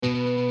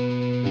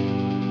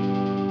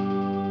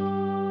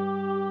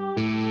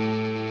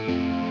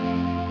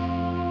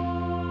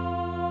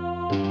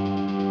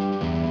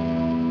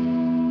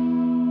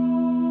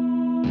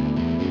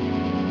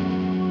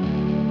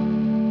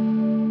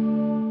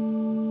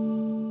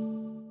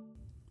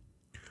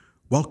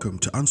Welcome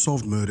to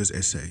Unsolved Murders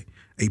SA,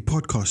 a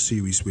podcast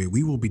series where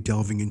we will be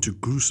delving into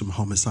gruesome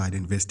homicide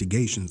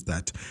investigations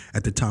that,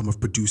 at the time of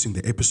producing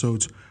the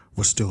episodes,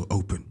 were still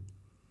open.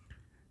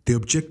 The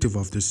objective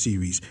of this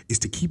series is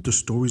to keep the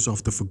stories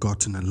of the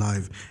forgotten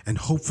alive and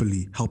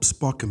hopefully help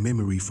spark a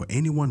memory for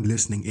anyone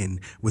listening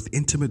in with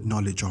intimate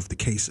knowledge of the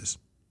cases.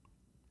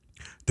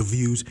 The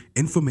views,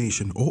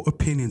 information, or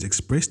opinions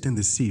expressed in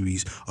this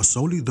series are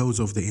solely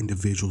those of the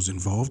individuals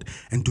involved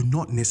and do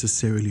not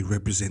necessarily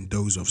represent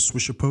those of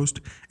Swisher Post,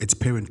 its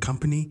parent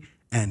company,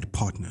 and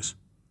partners.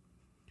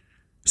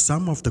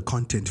 Some of the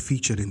content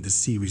featured in this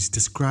series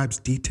describes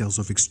details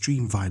of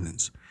extreme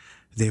violence.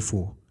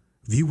 Therefore,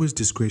 viewers'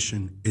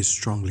 discretion is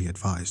strongly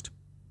advised.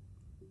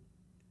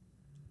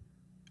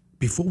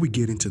 Before we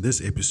get into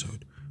this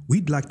episode,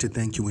 we'd like to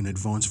thank you in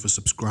advance for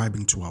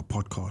subscribing to our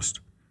podcast.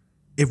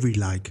 Every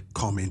like,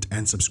 comment,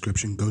 and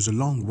subscription goes a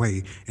long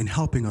way in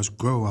helping us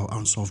grow our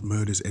Unsolved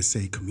Murders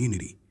SA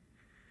community.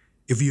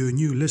 If you're a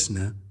new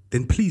listener,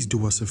 then please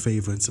do us a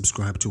favor and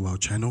subscribe to our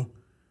channel.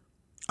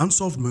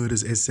 Unsolved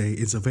Murders SA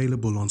is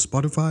available on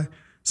Spotify,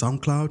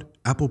 SoundCloud,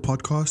 Apple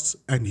Podcasts,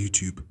 and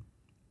YouTube.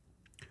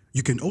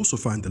 You can also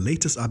find the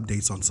latest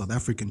updates on South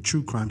African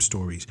true crime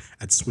stories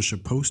at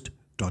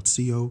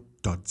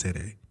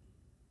swisherpost.co.za.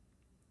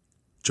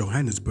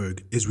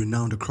 Johannesburg is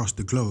renowned across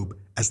the globe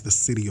as the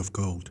City of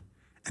Gold.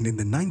 And in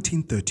the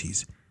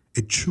 1930s,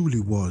 it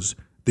truly was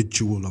the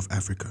jewel of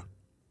Africa.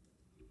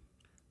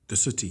 The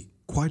city,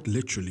 quite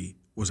literally,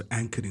 was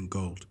anchored in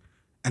gold,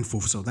 and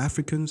for South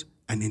Africans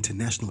and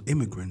international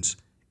immigrants,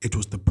 it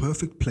was the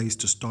perfect place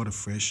to start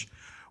afresh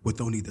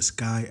with only the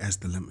sky as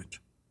the limit.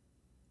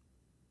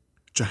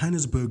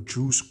 Johannesburg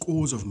drew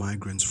scores of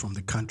migrants from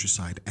the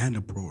countryside and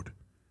abroad.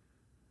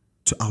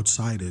 To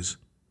outsiders,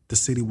 the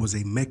city was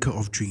a mecca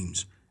of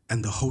dreams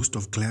and the host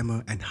of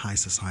glamour and high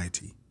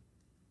society.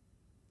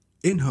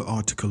 In her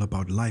article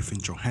about life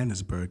in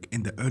Johannesburg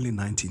in the early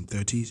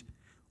 1930s,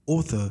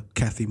 author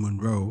Kathy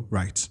Monroe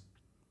writes,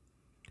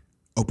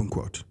 open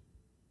quote,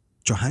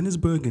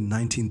 Johannesburg in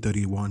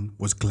 1931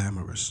 was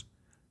glamorous,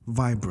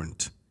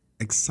 vibrant,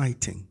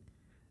 exciting,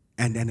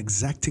 and an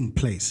exacting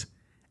place,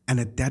 and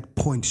at that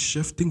point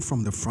shifting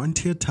from the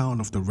frontier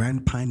town of the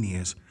Rand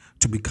pioneers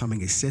to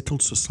becoming a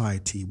settled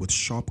society with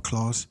sharp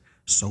class,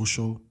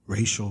 social,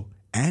 racial,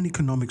 and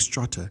economic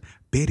strata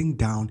bearing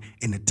down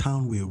in a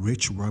town where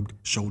rich rubbed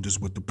shoulders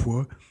with the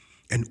poor,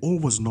 and all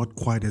was not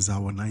quite as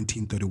our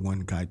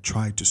 1931 guide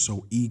tried to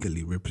so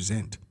eagerly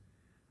represent.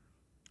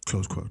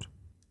 Close quote.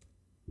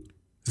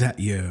 That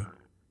year,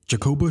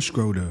 Jacoba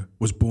Schroeder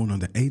was born on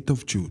the 8th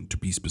of June, to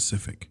be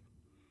specific.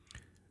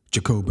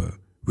 Jacoba,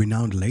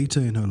 renowned later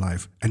in her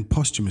life and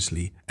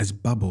posthumously as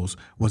Bubbles,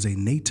 was a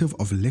native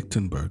of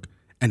Lichtenburg,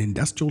 an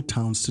industrial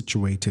town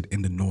situated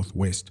in the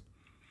northwest,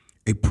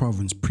 a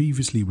province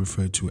previously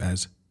referred to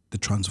as the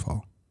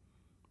Transvaal.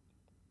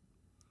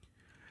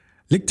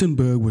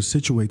 Lichtenburg was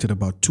situated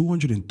about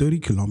 230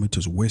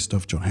 kilometers west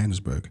of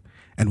Johannesburg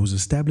and was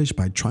established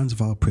by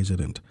Transvaal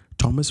President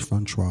Thomas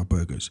Francois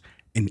Burgers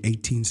in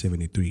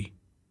 1873.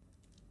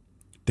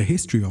 The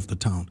history of the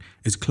town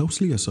is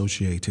closely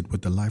associated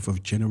with the life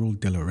of General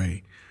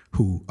Delarey,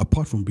 who,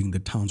 apart from being the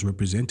town's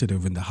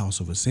representative in the House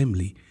of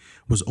Assembly,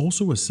 was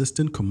also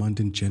Assistant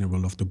Commandant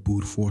General of the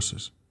Boer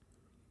Forces.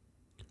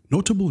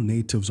 Notable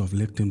natives of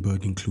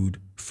Lichtenburg include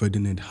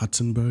Ferdinand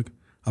Hutzenberg,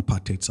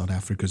 apartheid South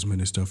Africa's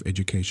Minister of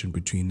Education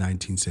between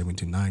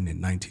 1979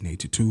 and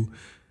 1982,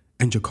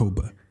 and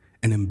Jacoba,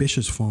 an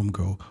ambitious farm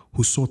girl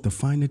who sought the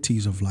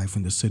finities of life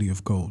in the City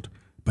of Gold,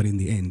 but in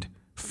the end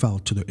fell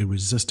to the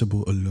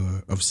irresistible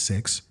allure of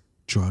sex,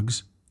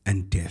 drugs,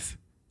 and death,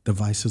 the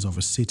vices of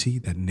a city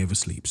that never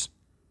sleeps.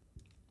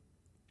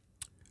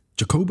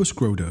 Jacoba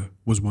Schroeder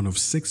was one of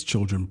 6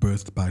 children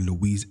birthed by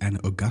Louise Ann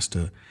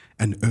Augusta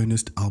and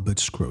Ernest Albert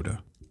Schroeder.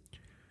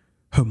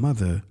 Her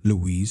mother,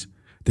 Louise,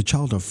 the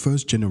child of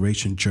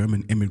first-generation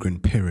German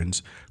immigrant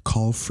parents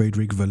Carl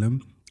Friedrich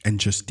Wilhelm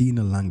and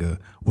Justina Lange,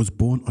 was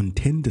born on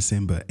 10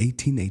 December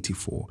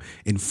 1884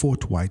 in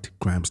Fort White,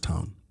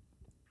 Grahamstown.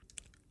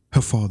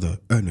 Her father,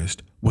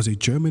 Ernest, was a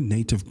German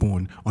native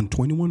born on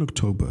 21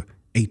 October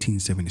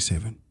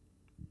 1877.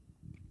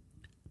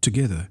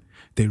 Together,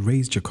 they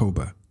raised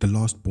Jacoba, the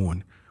last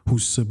born,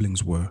 whose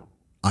siblings were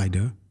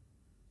Ida,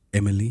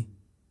 Emily,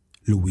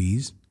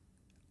 Louise,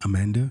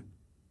 Amanda,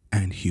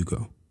 and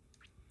Hugo.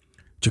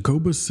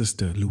 Jacoba's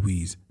sister,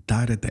 Louise,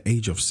 died at the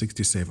age of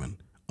 67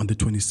 on the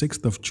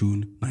 26th of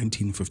June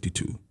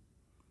 1952,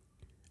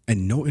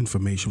 and no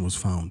information was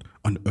found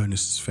on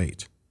Ernest's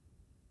fate.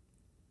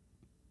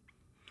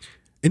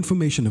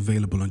 Information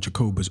available on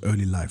Jacoba's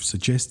early life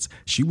suggests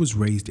she was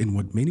raised in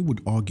what many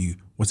would argue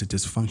was a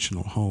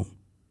dysfunctional home.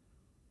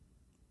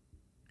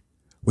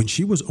 When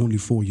she was only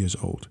 4 years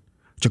old,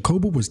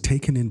 Jacoba was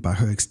taken in by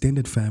her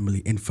extended family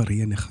in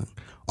Vereniging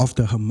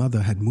after her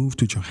mother had moved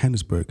to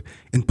Johannesburg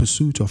in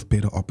pursuit of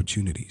better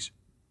opportunities.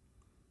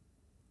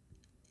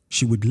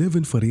 She would live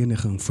in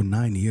Vereniging for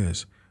 9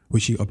 years,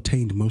 where she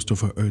obtained most of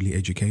her early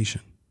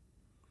education.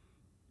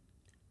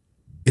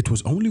 It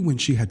was only when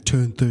she had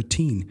turned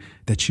 13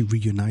 that she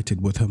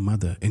reunited with her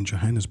mother in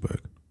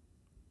Johannesburg.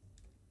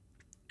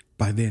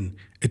 By then,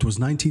 it was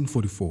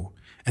 1944,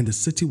 and the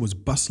city was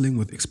bustling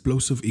with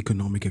explosive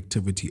economic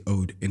activity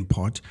owed, in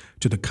part,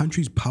 to the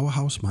country's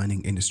powerhouse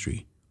mining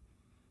industry.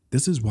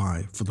 This is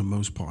why, for the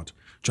most part,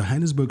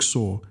 Johannesburg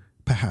saw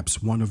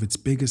perhaps one of its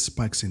biggest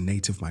spikes in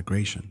native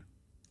migration.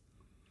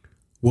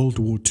 World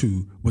War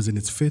II was in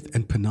its fifth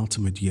and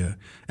penultimate year,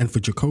 and for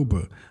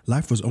Jacoba,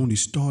 life was only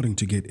starting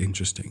to get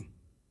interesting.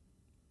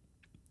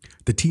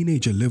 The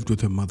teenager lived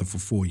with her mother for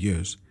 4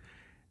 years,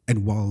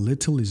 and while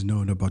little is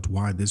known about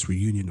why this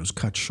reunion was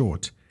cut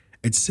short,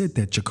 it's said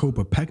that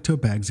Jacoba packed her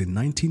bags in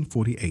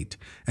 1948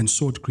 and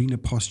sought greener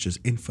pastures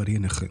in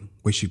Vereeniging,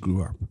 where she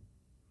grew up.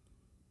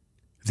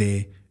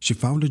 There, she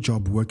found a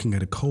job working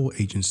at a coal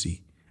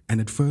agency, and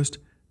at first,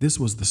 this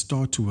was the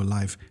start to her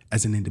life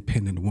as an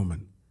independent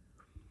woman.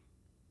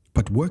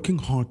 But working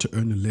hard to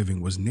earn a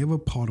living was never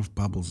part of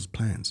Bubbles'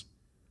 plans.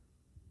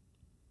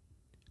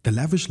 The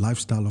lavish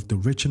lifestyle of the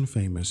rich and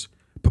famous,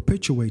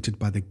 perpetuated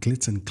by the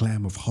glitz and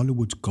glam of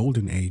Hollywood's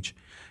golden age,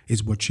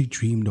 is what she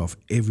dreamed of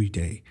every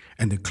day,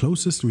 and the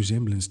closest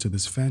resemblance to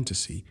this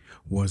fantasy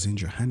was in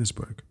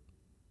Johannesburg.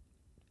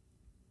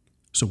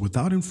 So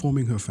without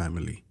informing her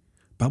family,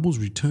 Bubbles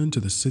returned to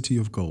the City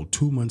of Gold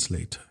 2 months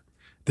later,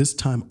 this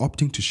time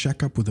opting to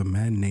shack up with a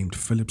man named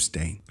Philip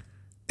Steyn,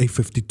 a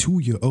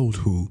 52-year-old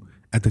who,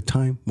 at the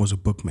time, was a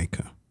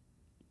bookmaker.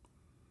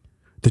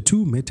 The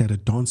two met at a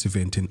dance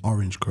event in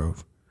Orange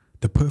Grove,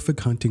 the perfect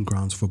hunting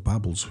grounds for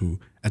Bubbles who,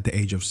 at the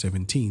age of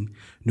 17,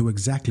 knew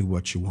exactly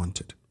what she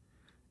wanted.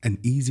 An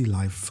easy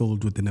life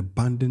filled with an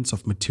abundance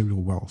of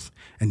material wealth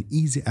and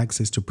easy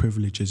access to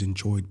privileges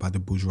enjoyed by the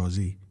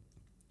bourgeoisie.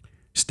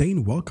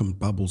 Steyn welcomed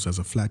Bubbles as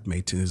a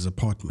flatmate in his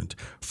apartment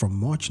from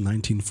March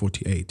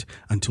 1948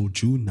 until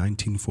June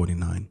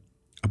 1949,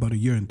 about a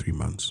year and 3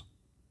 months.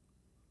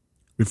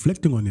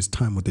 Reflecting on his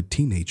time with the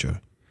teenager,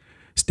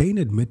 Steyn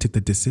admitted the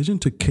decision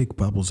to kick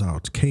Bubbles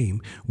out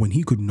came when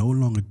he could no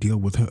longer deal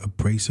with her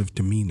abrasive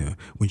demeanor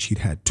when she'd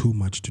had too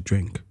much to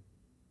drink.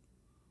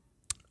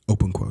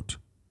 Open quote.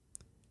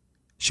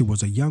 She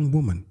was a young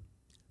woman,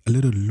 a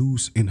little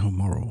loose in her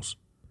morals,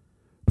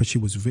 but she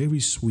was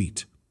very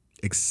sweet,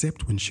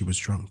 except when she was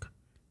drunk.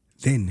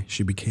 Then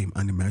she became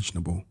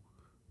unimaginable,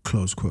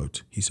 close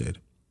quote, he said.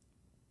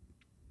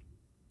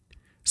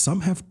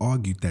 Some have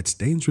argued that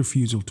Steyn's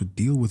refusal to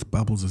deal with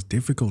Bubbles'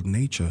 difficult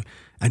nature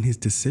and his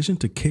decision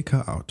to kick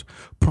her out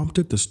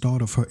prompted the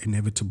start of her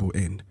inevitable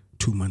end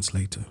 2 months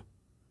later.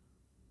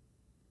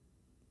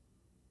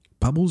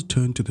 Bubbles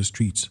turned to the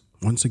streets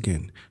once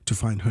again to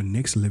find her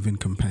next living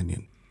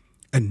companion,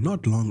 and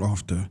not long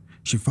after,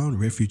 she found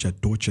refuge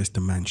at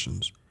Dorchester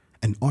Mansions,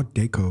 an Art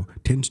Deco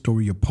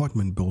 10-story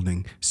apartment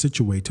building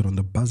situated on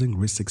the buzzing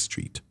Rissik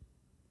Street.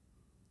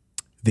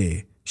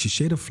 There, she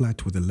shared a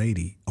flat with a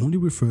lady only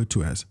referred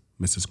to as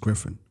Mrs.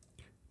 Griffin.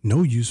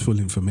 No useful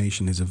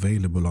information is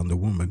available on the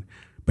woman,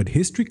 but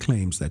history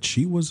claims that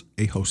she was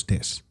a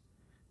hostess.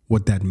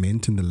 What that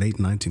meant in the late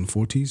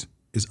 1940s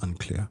is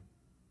unclear.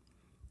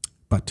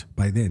 But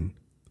by then,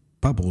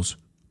 Bubbles,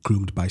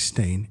 groomed by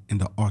Steyn in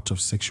the art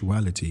of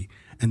sexuality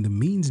and the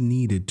means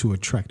needed to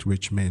attract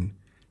rich men,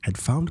 had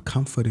found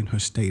comfort in her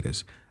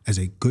status as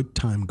a good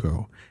time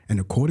girl, and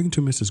according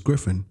to Mrs.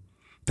 Griffin,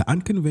 the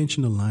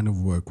unconventional line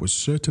of work was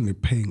certainly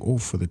paying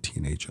off for the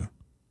teenager.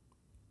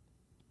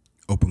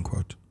 Open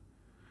quote.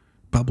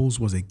 Bubbles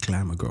was a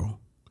glamour girl.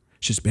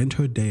 She spent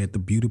her day at the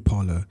beauty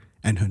parlor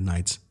and her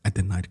nights at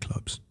the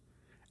nightclubs.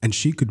 And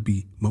she could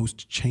be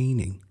most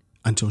chaining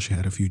until she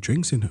had a few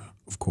drinks in her,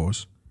 of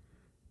course.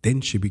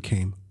 Then she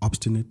became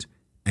obstinate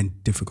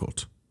and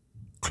difficult.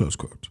 Close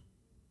quote.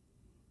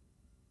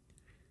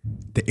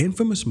 The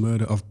infamous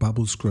murder of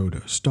Bubbles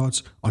Schroeder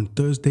starts on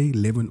Thursday,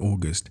 11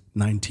 August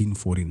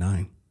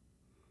 1949.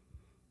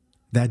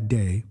 That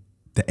day,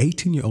 the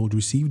 18-year-old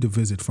received a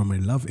visit from a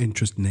love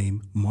interest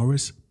named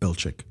Morris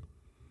Belchick.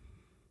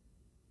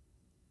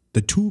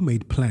 The two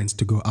made plans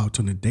to go out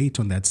on a date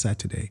on that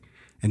Saturday,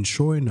 and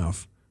sure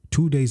enough,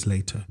 2 days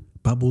later,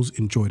 Bubbles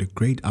enjoyed a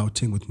great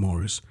outing with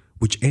Morris,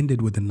 which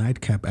ended with a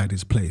nightcap at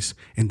his place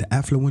in the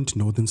affluent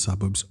northern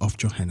suburbs of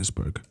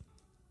Johannesburg.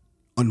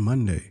 On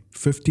Monday,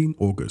 15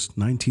 August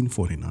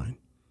 1949,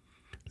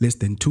 less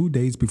than 2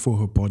 days before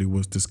her body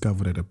was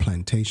discovered at a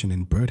plantation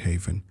in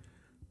Birdhaven,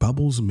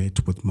 Bubbles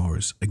met with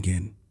Morris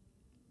again.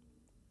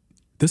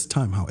 This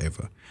time,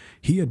 however,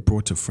 he had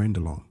brought a friend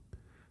along,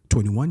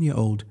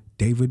 21-year-old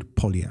David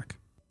Polyak.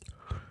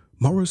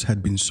 Morris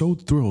had been so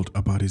thrilled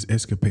about his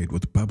escapade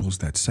with Bubbles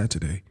that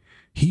Saturday,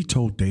 he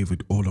told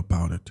David all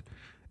about it,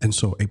 and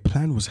so a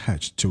plan was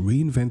hatched to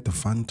reinvent the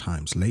fun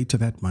times later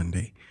that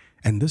Monday,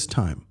 and this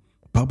time,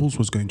 Bubbles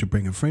was going to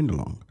bring a friend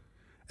along,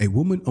 a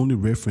woman only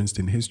referenced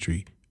in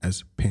history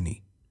as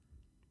Penny.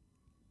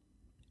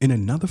 In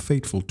another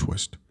fateful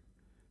twist,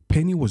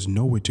 Penny was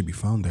nowhere to be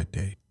found that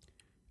day.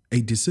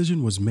 A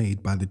decision was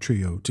made by the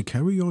trio to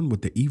carry on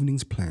with the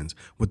evening's plans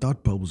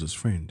without Bubbles'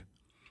 friend,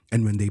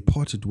 and when they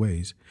parted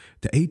ways,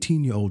 the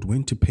 18-year-old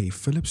went to pay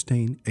Philip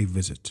Steyn a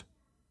visit.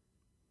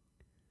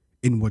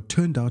 In what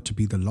turned out to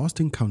be the last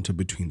encounter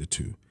between the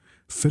two,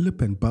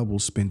 Philip and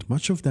Bubbles spent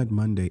much of that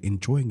Monday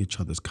enjoying each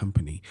other's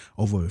company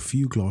over a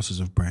few glasses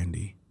of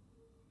brandy.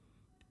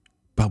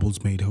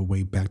 Bubbles made her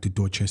way back to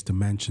Dorchester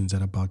Mansions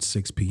at about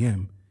 6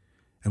 p.m.,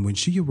 and when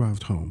she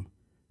arrived home,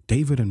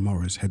 David and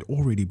Morris had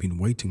already been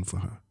waiting for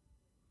her.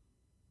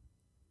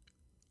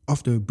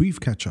 After a brief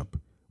catch-up,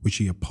 which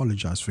she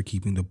apologized for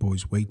keeping the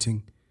boys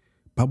waiting,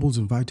 Bubbles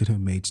invited her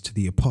mates to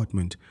the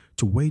apartment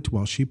to wait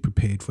while she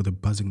prepared for the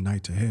buzzing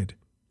night ahead.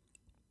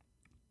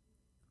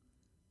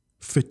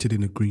 Fitted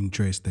in a green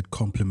dress that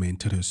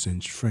complemented her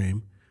cinched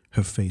frame,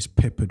 her face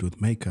peppered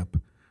with makeup,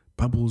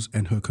 Bubbles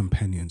and her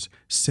companions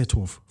set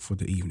off for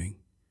the evening.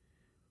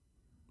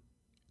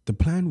 The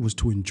plan was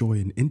to enjoy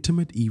an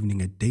intimate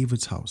evening at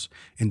David's house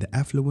in the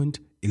affluent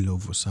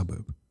Ilovo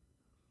suburb.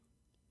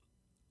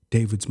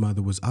 David's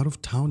mother was out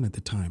of town at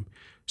the time,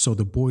 so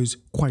the boys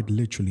quite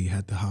literally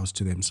had the house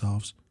to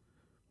themselves.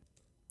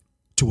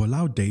 To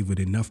allow David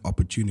enough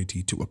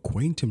opportunity to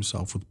acquaint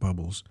himself with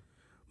Bubbles,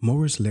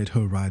 Morris let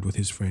her ride with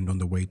his friend on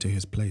the way to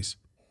his place.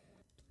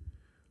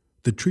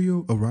 The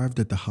trio arrived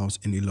at the house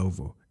in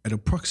Ilovo at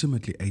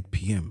approximately 8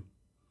 p.m.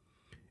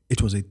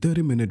 It was a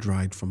 30-minute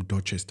ride from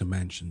Dorchester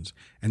Mansions,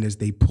 and as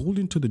they pulled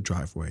into the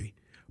driveway,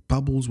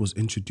 Bubbles was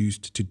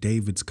introduced to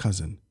David's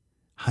cousin,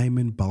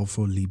 Hyman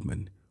Balfour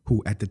Liebman,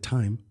 who at the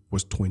time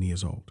was 20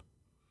 years old.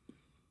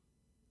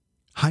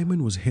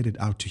 Hyman was headed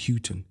out to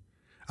Houghton,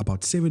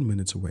 about 7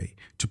 minutes away,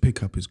 to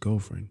pick up his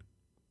girlfriend.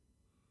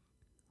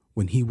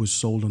 When he was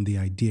sold on the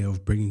idea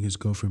of bringing his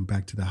girlfriend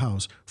back to the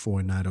house for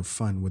a night of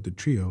fun with the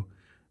trio,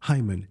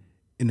 Hyman,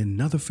 in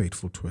another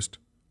fateful twist,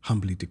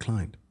 humbly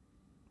declined.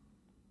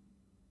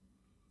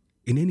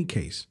 In any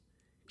case,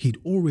 he'd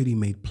already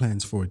made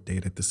plans for a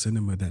date at the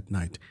cinema that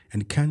night,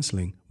 and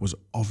cancelling was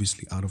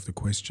obviously out of the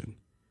question.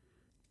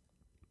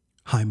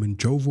 Hyman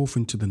drove off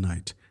into the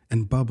night,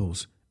 and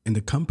Bubbles, in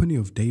the company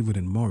of David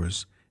and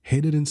Morris,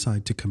 headed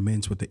inside to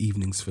commence with the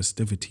evening's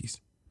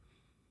festivities.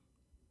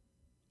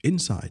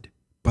 Inside,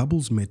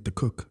 Bubbles met the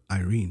cook,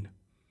 Irene.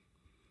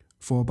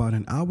 For about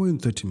an hour and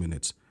 30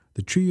 minutes,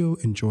 the trio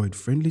enjoyed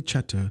friendly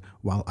chatter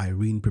while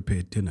Irene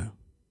prepared dinner.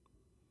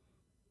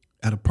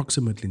 At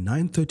approximately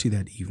 9:30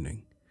 that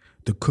evening,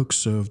 the cook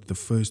served the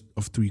first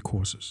of 3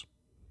 courses.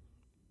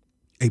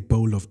 A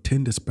bowl of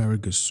tinned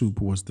asparagus soup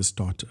was the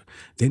starter,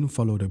 then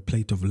followed a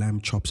plate of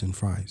lamb chops and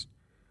fries.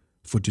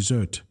 For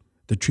dessert,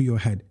 the trio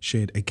had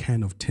shared a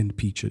can of tinned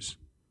peaches.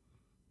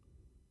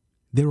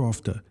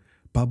 Thereafter,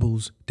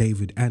 Bubbles,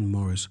 David, and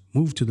Morris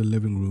moved to the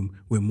living room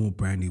where more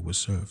brandy was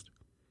served.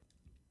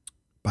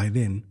 By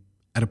then,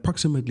 at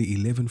approximately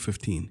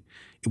 11:15,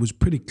 it was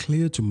pretty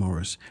clear to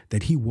Morris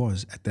that he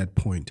was, at that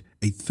point,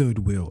 a third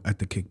wheel at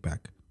the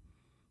kickback.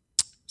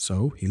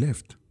 So he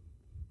left.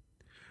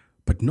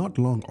 But not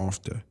long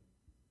after,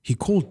 he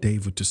called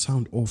David to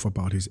sound off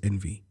about his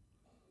envy.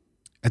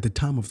 At the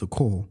time of the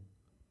call,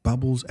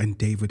 Bubbles and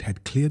David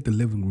had cleared the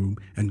living room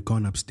and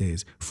gone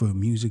upstairs for a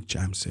music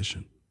jam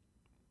session.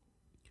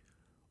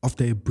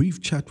 After a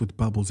brief chat with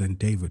Bubbles and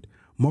David,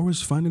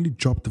 Morris finally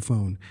dropped the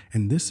phone,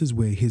 and this is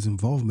where his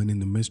involvement in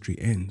the mystery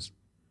ends.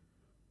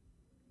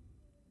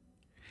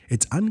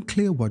 It's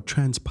unclear what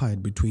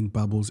transpired between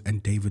Bubbles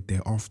and David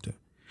thereafter,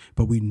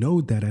 but we know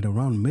that at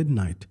around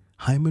midnight,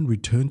 Hyman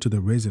returned to the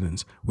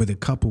residence where the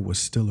couple was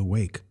still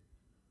awake.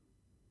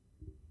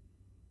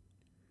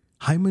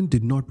 Hyman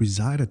did not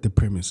reside at the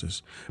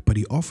premises, but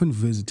he often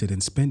visited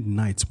and spent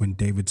nights when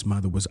David's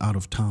mother was out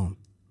of town.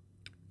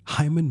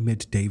 Hyman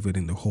met David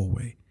in the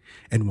hallway,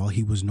 and while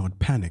he was not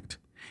panicked,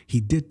 he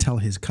did tell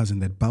his cousin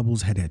that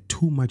Bubbles had had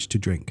too much to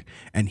drink,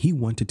 and he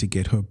wanted to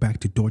get her back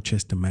to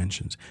Dorchester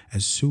Mansions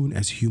as soon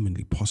as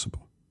humanly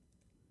possible.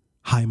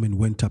 Hyman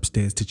went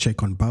upstairs to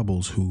check on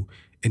Bubbles, who,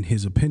 in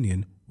his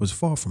opinion, was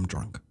far from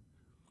drunk.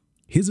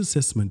 His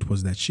assessment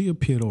was that she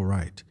appeared all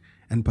right,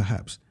 and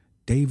perhaps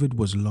David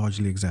was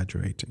largely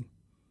exaggerating.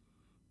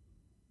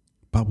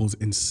 Bubbles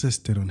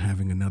insisted on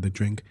having another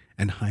drink,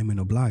 and Hyman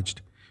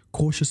obliged,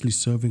 cautiously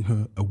serving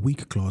her a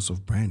weak glass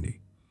of brandy.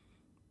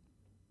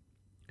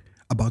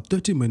 About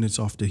 30 minutes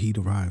after he'd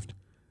arrived,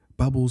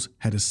 Bubbles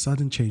had a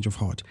sudden change of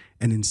heart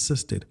and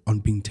insisted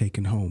on being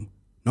taken home,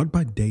 not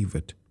by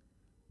David,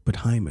 but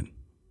Hyman.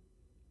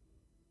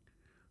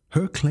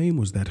 Her claim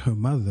was that her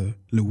mother,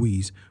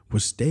 Louise,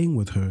 was staying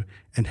with her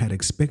and had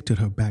expected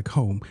her back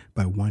home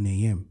by 1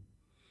 a.m.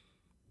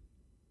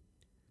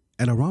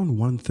 At around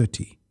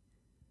 1:30,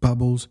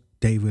 Bubbles,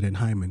 David, and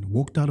Hyman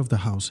walked out of the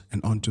house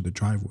and onto the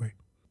driveway.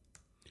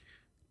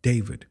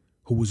 David,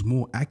 who was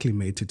more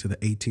acclimated to the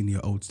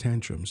 18-year-old's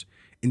tantrums,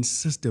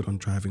 insisted on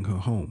driving her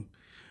home.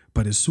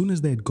 But as soon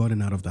as they had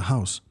gotten out of the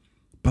house,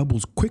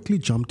 Bubbles quickly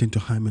jumped into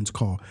Hyman's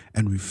car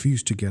and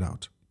refused to get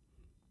out.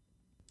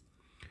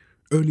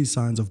 Early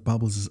signs of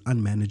Bubbles'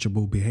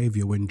 unmanageable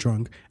behavior when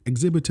drunk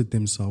exhibited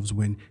themselves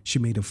when she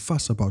made a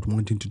fuss about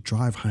wanting to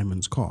drive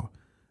Hyman's car.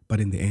 But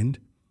in the end,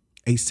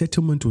 a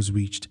settlement was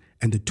reached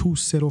and the two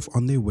set off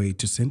on their way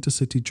to Center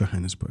City,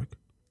 Johannesburg.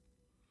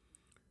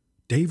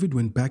 David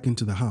went back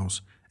into the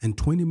house, and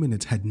 20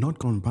 minutes had not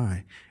gone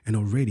by, and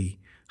already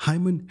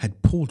Hyman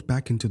had pulled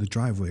back into the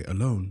driveway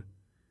alone.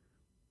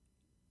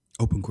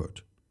 Open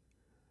quote.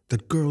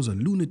 That girl's a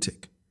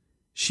lunatic.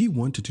 She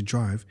wanted to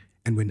drive,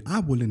 and when I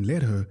wouldn't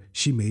let her,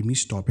 she made me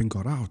stop and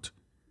got out.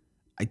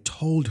 I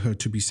told her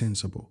to be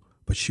sensible,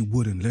 but she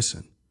wouldn't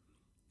listen.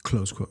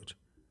 Close quote.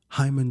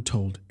 Hyman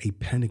told a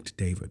panicked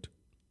David.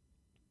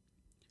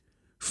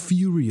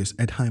 Furious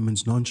at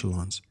Hyman's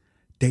nonchalance,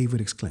 David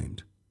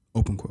exclaimed,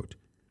 open quote,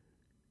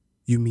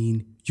 "You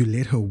mean you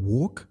let her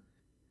walk?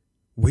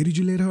 Where did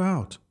you let her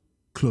out?"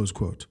 Close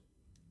quote.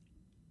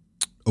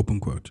 Open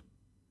quote.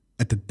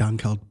 At the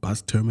Dunkeld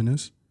bus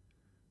terminus?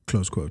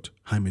 Close quote.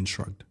 Hyman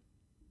shrugged.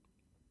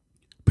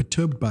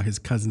 Perturbed by his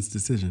cousin's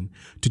decision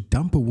to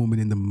dump a woman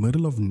in the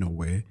middle of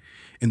nowhere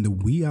in the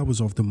wee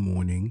hours of the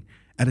morning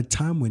at a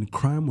time when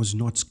crime was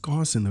not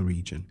scarce in the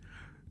region,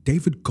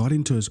 David got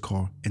into his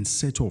car and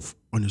set off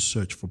on a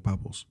search for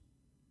Bubbles.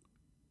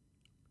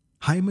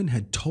 Hyman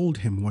had told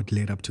him what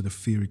led up to the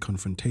fiery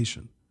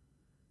confrontation.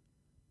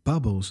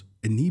 Bubbles,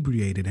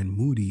 inebriated and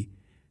moody,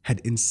 had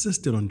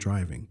insisted on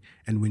driving,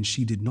 and when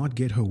she did not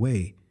get her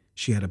way,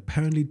 she had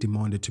apparently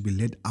demanded to be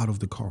let out of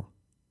the car.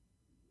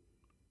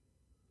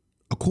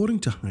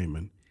 According to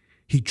Hyman,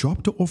 he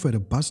dropped her off at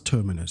a bus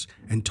terminus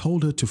and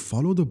told her to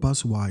follow the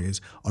bus wires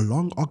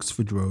along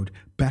Oxford Road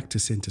back to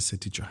Center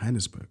City,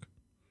 Johannesburg.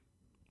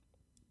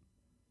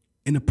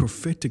 In a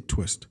prophetic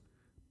twist,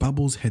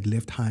 Bubbles had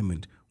left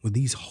Hyman with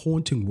these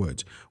haunting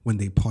words when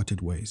they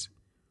parted ways.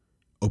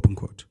 Open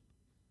quote.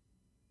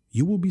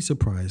 "You will be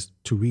surprised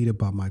to read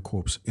about my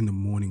corpse in the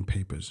morning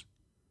papers."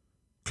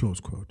 Close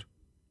quote.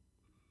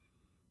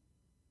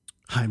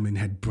 Hyman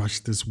had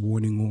brushed this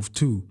warning off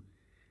too.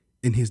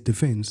 In his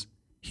defense,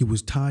 he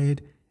was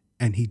tired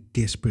and he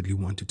desperately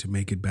wanted to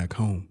make it back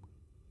home.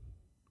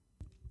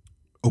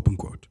 Open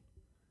quote.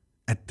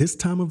 "At this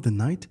time of the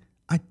night,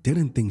 I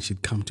didn't think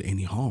she'd come to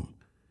any harm."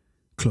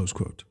 Close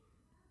quote.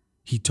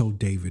 He told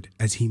David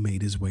as he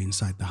made his way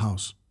inside the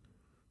house.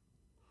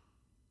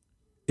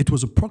 It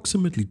was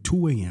approximately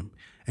 2 a.m.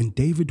 and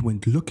David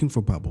went looking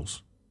for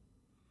Bubbles.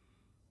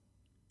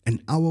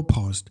 An hour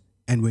passed,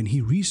 and when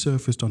he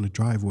resurfaced on the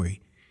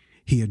driveway,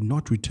 he had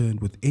not returned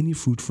with any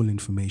fruitful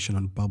information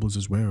on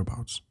Bubbles'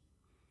 whereabouts.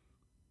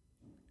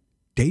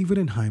 David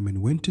and Hyman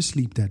went to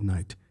sleep that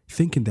night,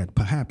 thinking that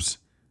perhaps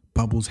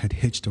Bubbles had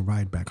hitched a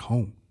ride back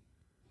home.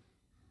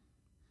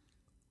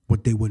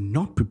 What they were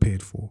not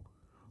prepared for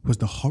was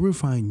the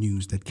horrifying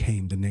news that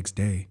came the next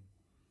day.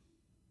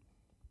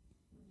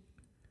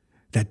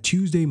 That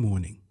Tuesday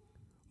morning,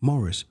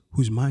 Morris,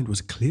 whose mind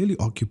was clearly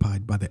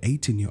occupied by the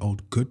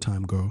 18-year-old good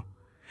time girl,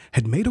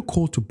 had made a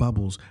call to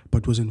Bubbles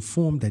but was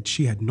informed that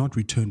she had not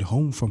returned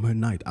home from her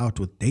night out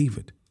with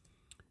David.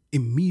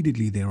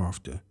 Immediately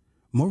thereafter,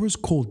 Morris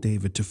called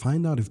David to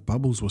find out if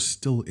Bubbles was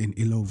still in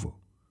Ilovo.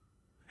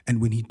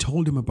 And when he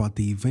told him about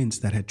the events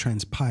that had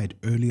transpired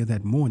earlier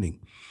that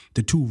morning,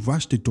 the two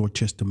rushed to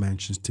Dorchester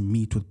Mansions to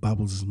meet with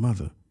Bubbles'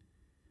 mother.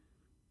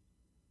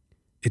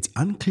 It's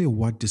unclear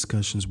what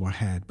discussions were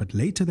had, but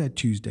later that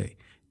Tuesday,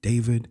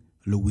 David,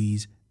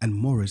 Louise, and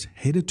Morris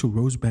headed to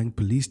Rosebank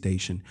Police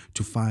Station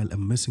to file a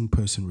missing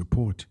person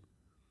report.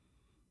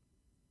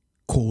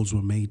 Calls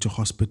were made to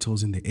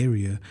hospitals in the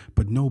area,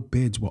 but no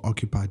beds were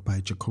occupied by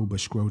Jacoba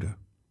Schroeder.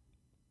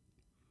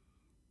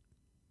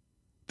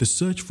 The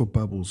search for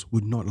Bubbles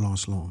would not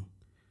last long,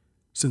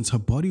 since her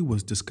body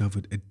was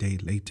discovered a day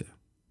later.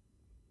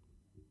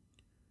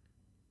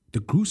 The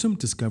gruesome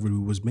discovery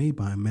was made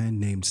by a man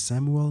named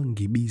Samuel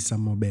Ngibisa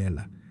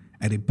Mobela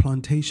at a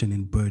plantation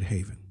in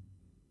Birdhaven.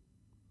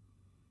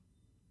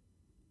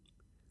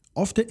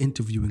 After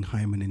interviewing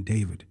Hyman and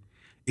David,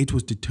 it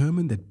was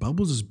determined that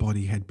Bubbles'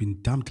 body had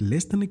been dumped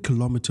less than a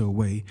kilometer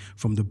away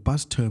from the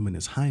bus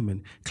terminus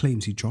Hyman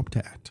claims he dropped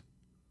her at.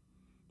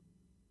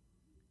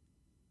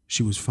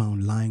 She was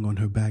found lying on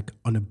her back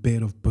on a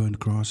bed of burnt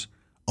grass,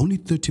 only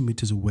 30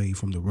 meters away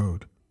from the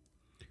road.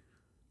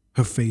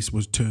 Her face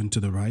was turned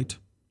to the right.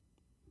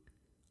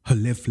 Her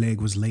left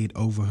leg was laid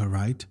over her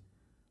right.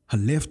 Her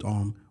left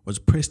arm was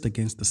pressed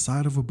against the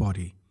side of her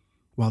body,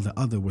 while the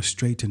other was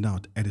straightened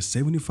out at a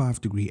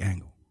 75-degree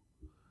angle.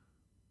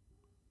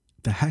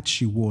 The hat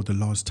she wore the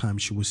last time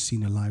she was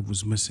seen alive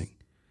was missing,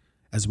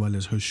 as well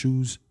as her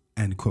shoes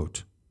and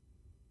coat.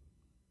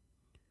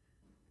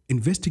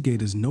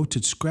 Investigators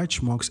noted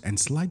scratch marks and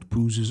slight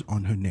bruises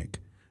on her neck,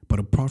 but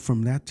apart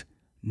from that,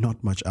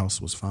 not much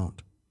else was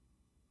found.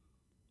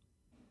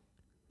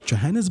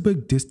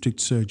 Johannesburg District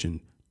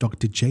Surgeon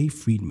Dr. J.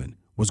 Friedman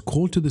was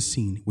called to the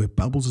scene where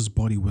Bubbles'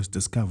 body was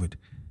discovered,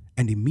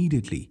 and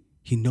immediately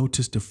he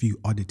noticed a few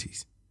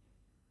oddities.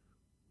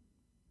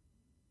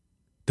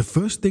 The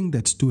first thing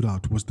that stood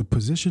out was the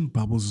position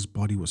Bubbles'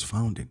 body was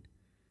found in.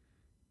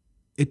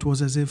 It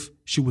was as if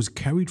she was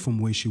carried from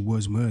where she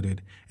was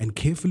murdered and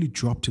carefully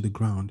dropped to the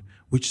ground,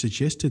 which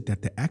suggested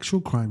that the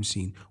actual crime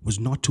scene was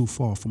not too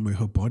far from where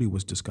her body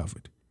was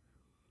discovered.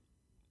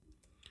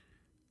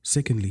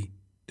 Secondly,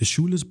 the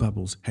shoeless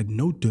Bubbles had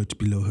no dirt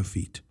below her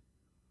feet.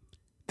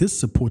 This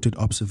supported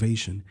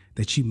observation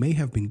that she may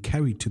have been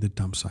carried to the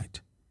dump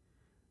site.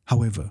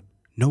 However,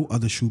 no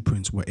other shoe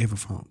prints were ever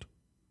found.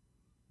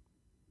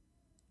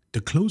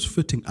 The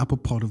close-fitting upper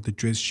part of the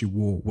dress she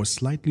wore was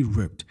slightly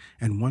ripped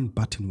and one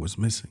button was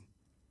missing.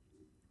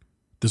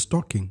 The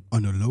stocking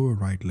on her lower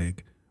right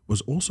leg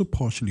was also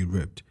partially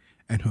ripped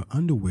and her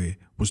underwear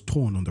was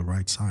torn on the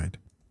right side.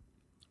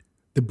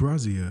 The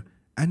brassiere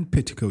and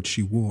petticoat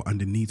she wore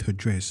underneath her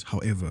dress,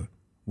 however,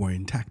 were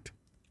intact.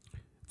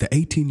 The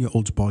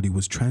 18-year-old's body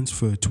was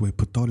transferred to a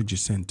pathology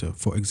center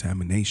for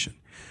examination,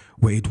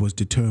 where it was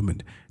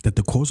determined that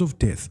the cause of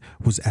death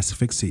was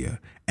asphyxia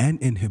and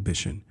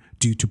inhibition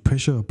due to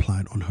pressure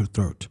applied on her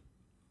throat.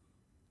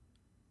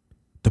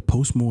 The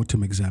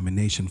post-mortem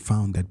examination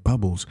found that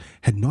Bubbles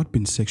had not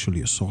been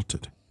sexually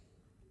assaulted.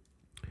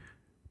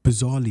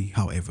 Bizarrely,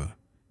 however,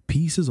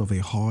 pieces of a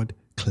hard,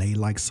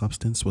 clay-like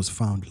substance was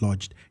found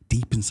lodged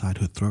deep inside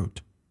her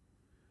throat.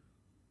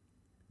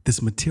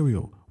 This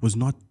material was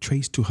not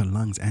traced to her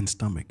lungs and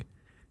stomach,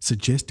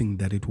 suggesting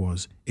that it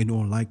was, in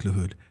all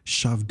likelihood,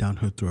 shoved down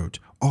her throat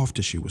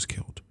after she was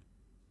killed.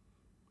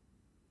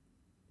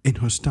 In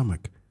her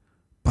stomach,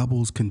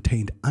 Bubbles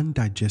contained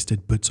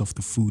undigested bits of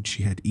the food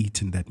she had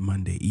eaten that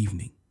Monday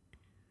evening.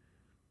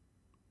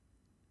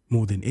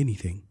 More than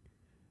anything,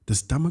 the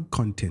stomach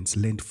contents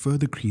lent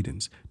further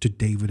credence to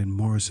David and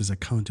Morris's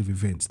account of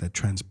events that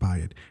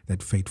transpired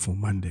that fateful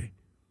Monday.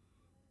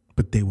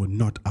 But they were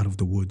not out of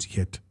the woods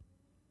yet.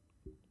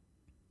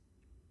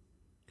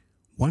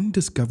 One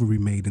discovery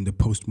made in the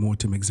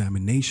post-mortem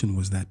examination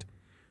was that,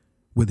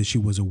 whether she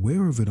was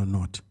aware of it or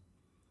not,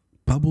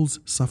 Bubbles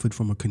suffered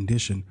from a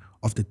condition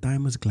of the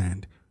thymus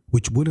gland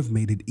which would have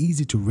made it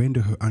easy to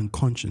render her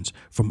unconscious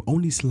from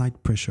only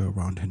slight pressure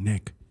around her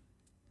neck.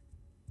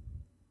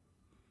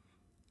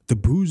 The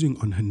bruising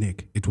on her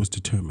neck, it was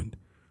determined,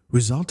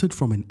 resulted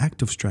from an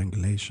act of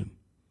strangulation.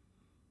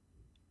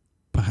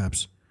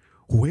 Perhaps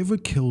whoever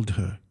killed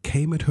her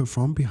came at her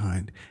from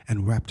behind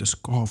and wrapped a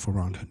scarf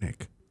around her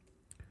neck.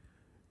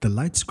 The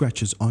light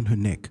scratches on her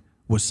neck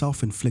were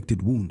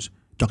self-inflicted wounds,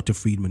 Dr.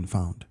 Friedman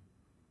found.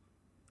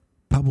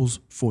 Bubbles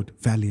fought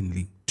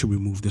valiantly to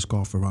remove the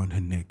scarf around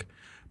her neck,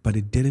 but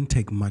it didn't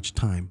take much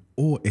time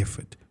or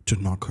effort to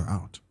knock her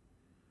out.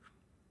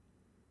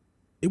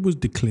 It was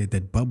declared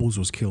that Bubbles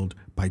was killed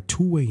by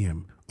 2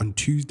 a.m. on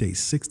Tuesday,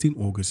 16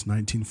 August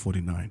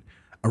 1949,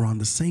 around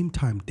the same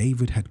time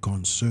David had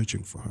gone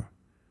searching for her.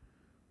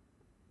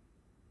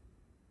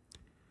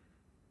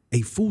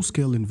 A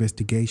full-scale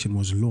investigation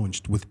was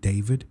launched with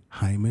David,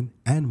 Hyman,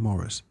 and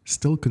Morris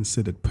still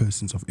considered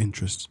persons of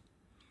interest.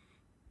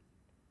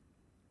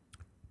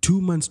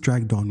 2 months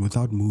dragged on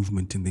without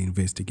movement in the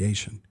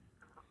investigation.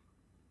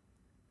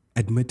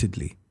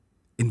 Admittedly,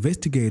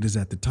 investigators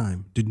at the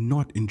time did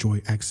not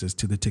enjoy access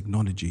to the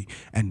technology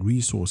and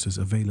resources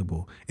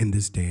available in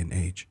this day and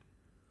age.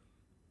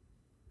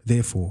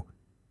 Therefore,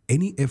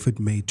 any effort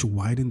made to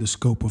widen the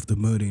scope of the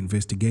murder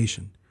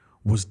investigation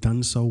was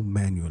done so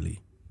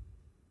manually.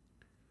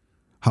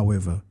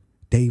 However,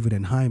 David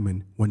and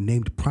Hyman were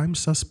named prime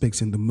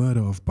suspects in the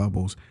murder of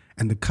Bubbles,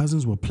 and the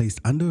cousins were placed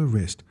under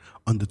arrest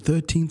on the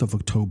 13th of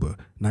October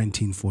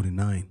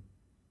 1949.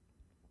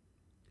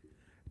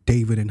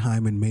 David and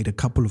Hyman made a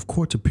couple of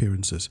court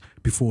appearances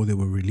before they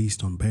were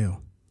released on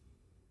bail.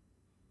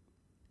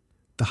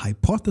 The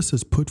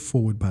hypothesis put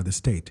forward by the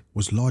state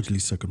was largely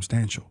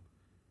circumstantial.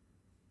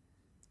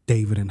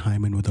 David and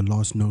Hyman were the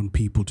last known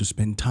people to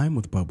spend time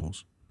with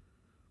Bubbles.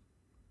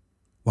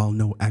 While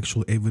no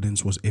actual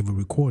evidence was ever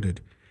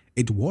recorded,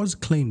 it was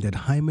claimed that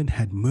Hyman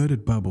had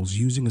murdered Bubbles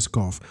using a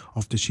scarf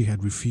after she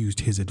had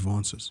refused his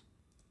advances.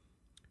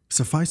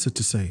 Suffice it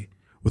to say,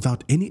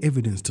 without any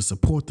evidence to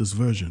support this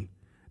version,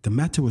 the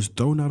matter was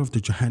thrown out of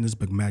the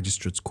Johannesburg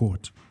Magistrates'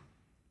 Court.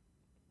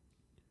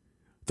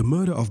 The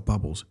murder of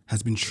Bubbles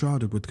has been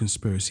shrouded with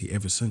conspiracy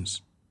ever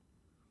since.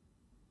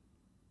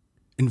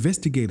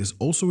 Investigators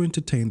also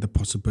entertained the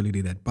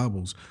possibility that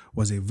Bubbles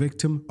was a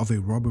victim of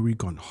a robbery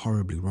gone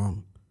horribly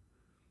wrong.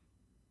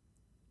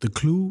 The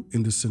clue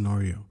in this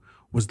scenario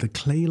was the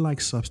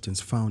clay-like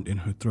substance found in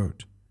her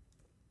throat.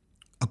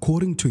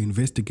 According to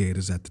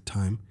investigators at the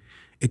time,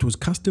 it was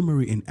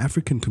customary in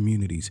African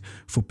communities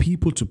for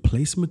people to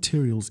place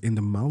materials in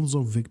the mouths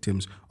of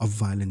victims of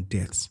violent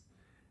deaths.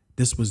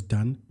 This was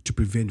done to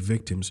prevent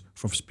victims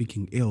from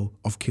speaking ill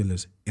of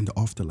killers in the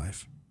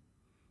afterlife.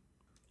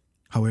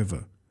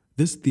 However,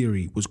 this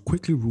theory was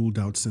quickly ruled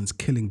out since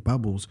killing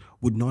Bubbles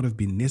would not have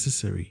been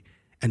necessary,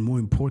 and more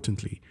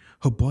importantly,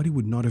 her body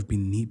would not have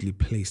been neatly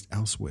placed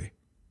elsewhere.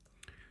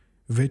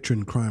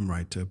 Veteran crime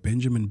writer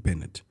Benjamin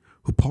Bennett,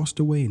 who passed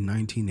away in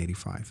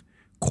 1985,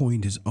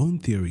 coined his own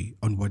theory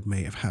on what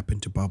may have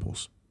happened to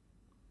Bubbles.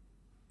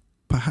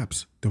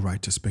 Perhaps, the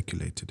writer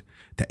speculated,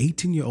 the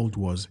 18-year-old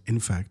was, in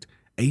fact,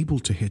 able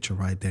to hitch a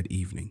ride that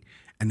evening,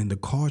 and in the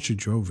car she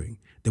drove in,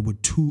 there were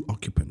 2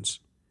 occupants,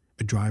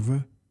 a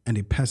driver and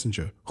a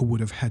passenger who would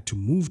have had to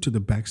move to the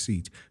back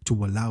seat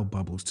to allow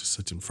Bubbles to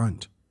sit in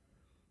front.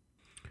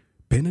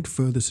 Bennett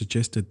further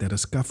suggested that a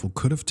scuffle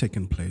could have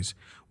taken place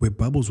where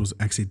Bubbles was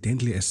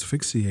accidentally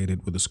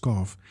asphyxiated with a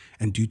scarf,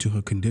 and due to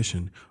her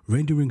condition,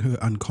 rendering her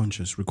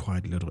unconscious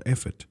required little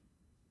effort.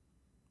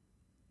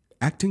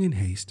 Acting in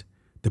haste,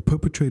 The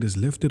perpetrators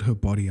lifted her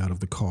body out of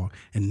the car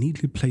and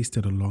neatly placed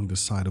it along the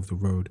side of the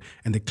road,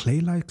 and the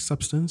clay-like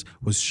substance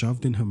was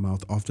shoved in her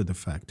mouth after the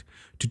fact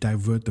to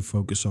divert the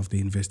focus of the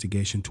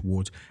investigation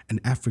towards an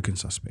African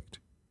suspect.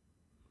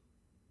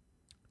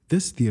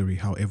 This theory,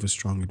 however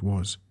strong it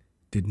was,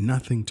 did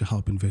nothing to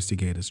help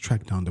investigators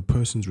track down the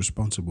persons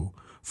responsible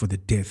for the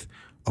death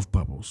of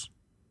Bubbles.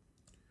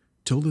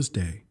 Till this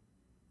day,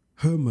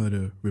 her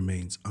murder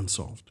remains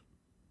unsolved.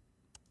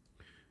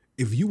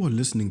 If you are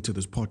listening to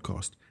this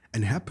podcast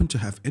and happen to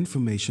have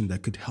information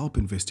that could help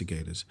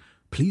investigators,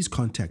 please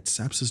contact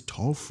SAPS's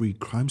toll-free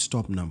Crime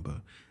Stop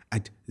number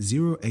at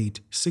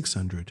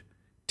 08600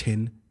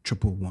 10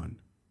 111.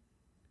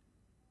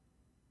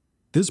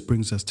 This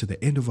brings us to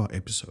the end of our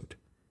episode.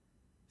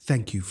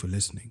 Thank you for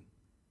listening.